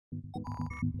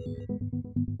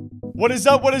What is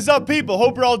up, people?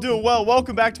 Hope you're all doing well.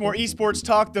 Welcome back to more esports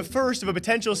talk, the first of a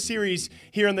potential series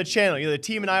here on the channel. You know, the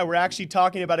team and I were actually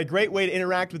talking about a great way to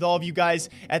interact with all of you guys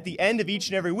at the end of each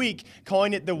and every week,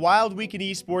 calling it the Wild Week in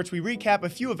Esports. We recap a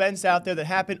few events out there that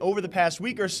happened over the past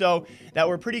week or so that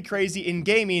were pretty crazy in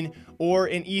gaming or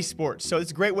in esports. So it's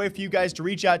a great way for you guys to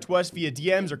reach out to us via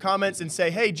DMs or comments and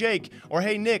say, hey, Jake, or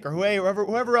hey, Nick, or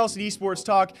whoever else in esports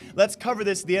talk, let's cover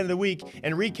this at the end of the week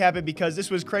and recap it because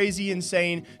this was crazy,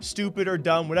 insane, stupid, or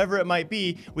dumb, whatever it might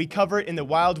be. We cover it in the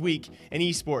Wild Week in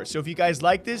esports. So if you guys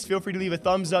like this, feel free to leave a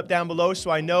thumbs up down below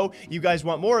so I know you guys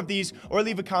want more of these, or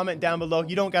leave a comment down below.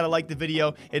 You don't gotta like the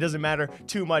video. It doesn't matter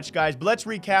too much, guys. But let's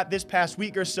recap this past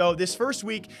week or so. This first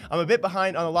week, I'm a bit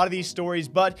behind on a lot of these stories,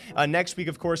 but next week,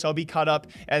 of course, I'll be caught up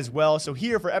as well. So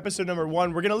here for episode number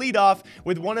 1, we're gonna lead off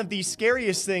with one of the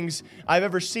scariest things I've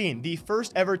ever seen. The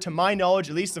first ever, to my knowledge,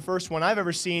 at least the first one I've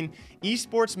ever seen,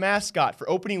 esports mascot for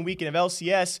opening weekend of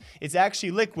LCS. It's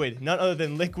actually Liquid, none other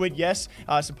than Liquid. Yes,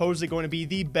 supposedly going to be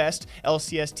the best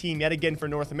LCS team yet again for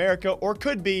North America, or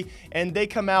could be, and they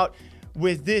come out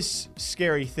with this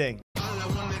scary thing.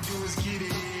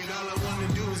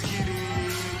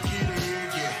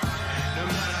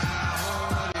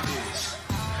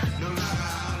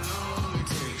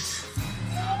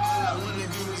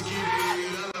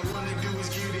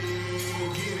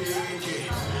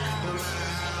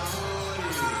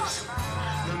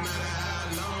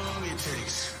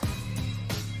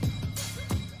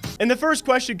 And the first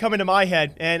question coming to my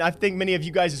head, and I think many of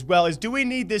you guys as well, is do we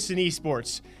need this in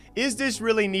esports? Is this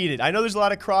really needed? I know there's a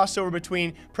lot of crossover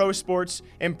between pro sports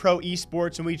and pro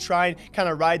esports, and we try and kind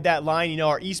of ride that line. You know,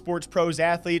 our esports pros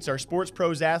athletes, our sports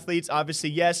pros athletes, obviously,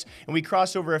 yes, and we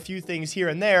cross over a few things here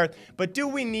and there, but do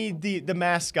we need the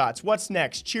mascots? What's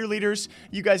next? Cheerleaders?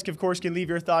 You guys, of course, can leave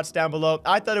your thoughts down below.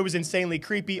 I thought it was insanely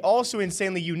creepy, also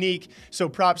insanely unique, so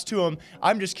props to them.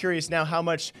 I'm just curious now how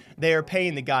much they are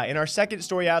paying the guy. And our second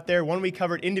story out there, one we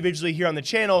covered individually here on the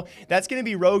channel, that's going to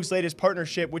be Rogue's latest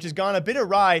partnership, which has gone a bit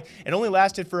awry and only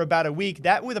lasted for about a week.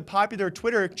 That with a popular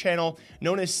Twitter channel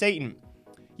known as S8n.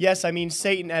 Yes, I mean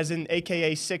Satan as in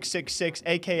aka 666,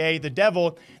 aka the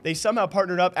devil. They somehow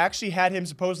partnered up, actually had him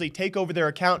supposedly take over their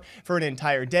account for an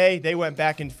entire day. They went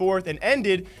back and forth and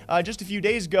ended just a few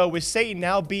days ago with Satan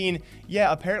now being,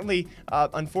 yeah, apparently,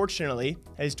 unfortunately,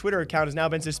 his Twitter account has now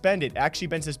been suspended. Actually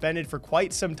been suspended for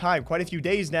quite some time, quite a few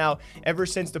days now, ever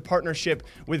since the partnership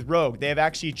with Rogue. They have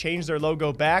actually changed their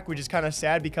logo back, which is kind of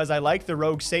sad because I like the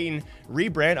Rogue Satan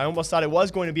rebrand. I almost thought it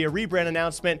was going to be a rebrand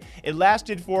announcement. It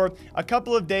lasted for a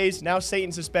couple of days. Now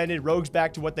Satan suspended, Rogue's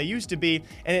back to what they used to be,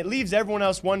 and it leaves everyone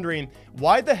else wondering,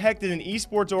 why the heck did an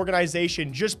esports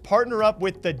organization just partner up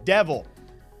with the devil?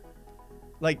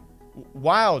 Like,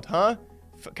 wild, huh?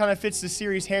 Kind of fits the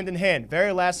series hand in hand.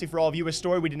 Very lastly, for all of you, a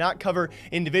story we did not cover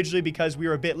individually because we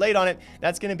were a bit late on it.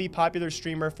 That's going to be popular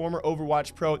streamer, former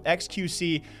Overwatch pro,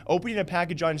 xQc, opening a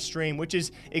package on stream, which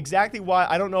is exactly why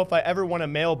I don't know if I ever want a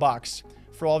mailbox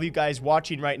for all of you guys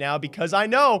watching right now, because I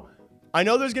know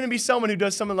there's going to be someone who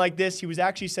does something like this. He was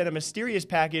actually sent a mysterious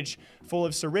package full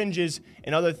of syringes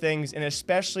and other things, and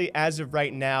especially as of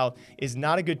right now is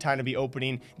not a good time to be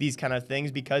opening these kind of things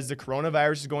because the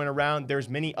coronavirus is going around. There's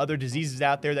many other diseases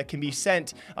out there that can be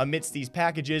sent amidst these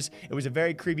packages. It was a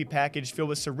very creepy package filled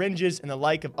with syringes and the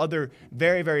like of other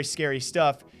very, very scary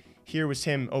stuff. Here was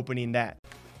him opening that.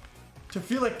 To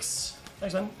Felix.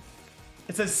 Thanks, man.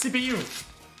 It says CPU.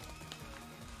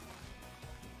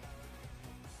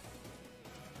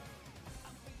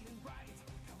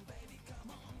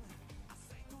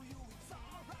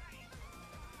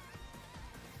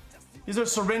 These are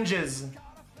syringes.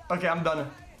 Okay, I'm done.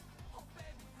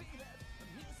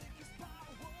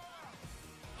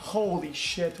 Holy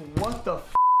shit, what the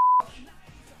f***?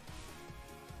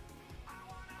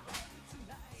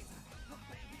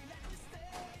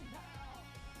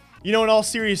 You know, in all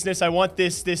seriousness, I want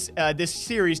this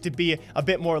series to be a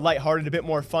bit more lighthearted, a bit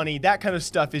more funny. That kind of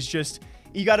stuff is just,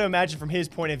 you got to imagine from his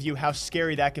point of view how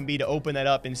scary that can be to open that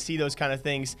up and see those kind of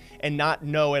things and not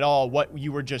know at all what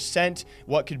you were just sent,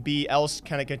 what could be else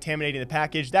kind of contaminating the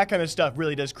package. That kind of stuff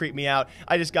really does creep me out.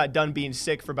 I just got done being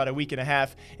sick for about a week and a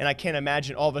half, and I can't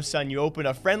imagine all of a sudden you open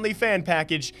a friendly fan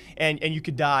package and you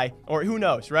could die, or who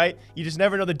knows, right? You just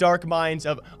never know the dark minds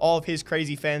of all of his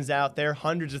crazy fans out there,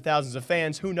 hundreds of thousands of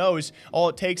fans. Who knows? All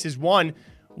it takes is one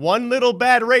little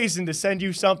bad raisin to send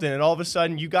you something, and all of a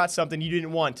sudden you got something you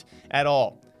didn't want at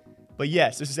all. But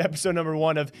yes, this is episode number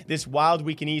 1 of this Wild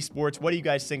Week in Esports. What do you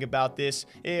guys think about this?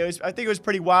 I think it was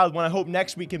pretty wild one. I hope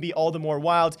next week can be all the more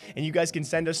wild, and you guys can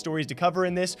send us stories to cover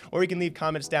in this, or you can leave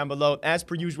comments down below. As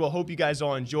per usual, hope you guys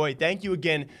all enjoy. Thank you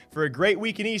again for a great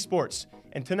week in esports,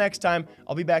 Until next time,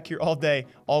 I'll be back here all day,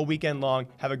 all weekend long.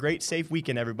 Have a great, safe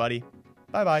weekend, everybody.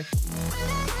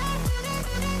 Bye-bye.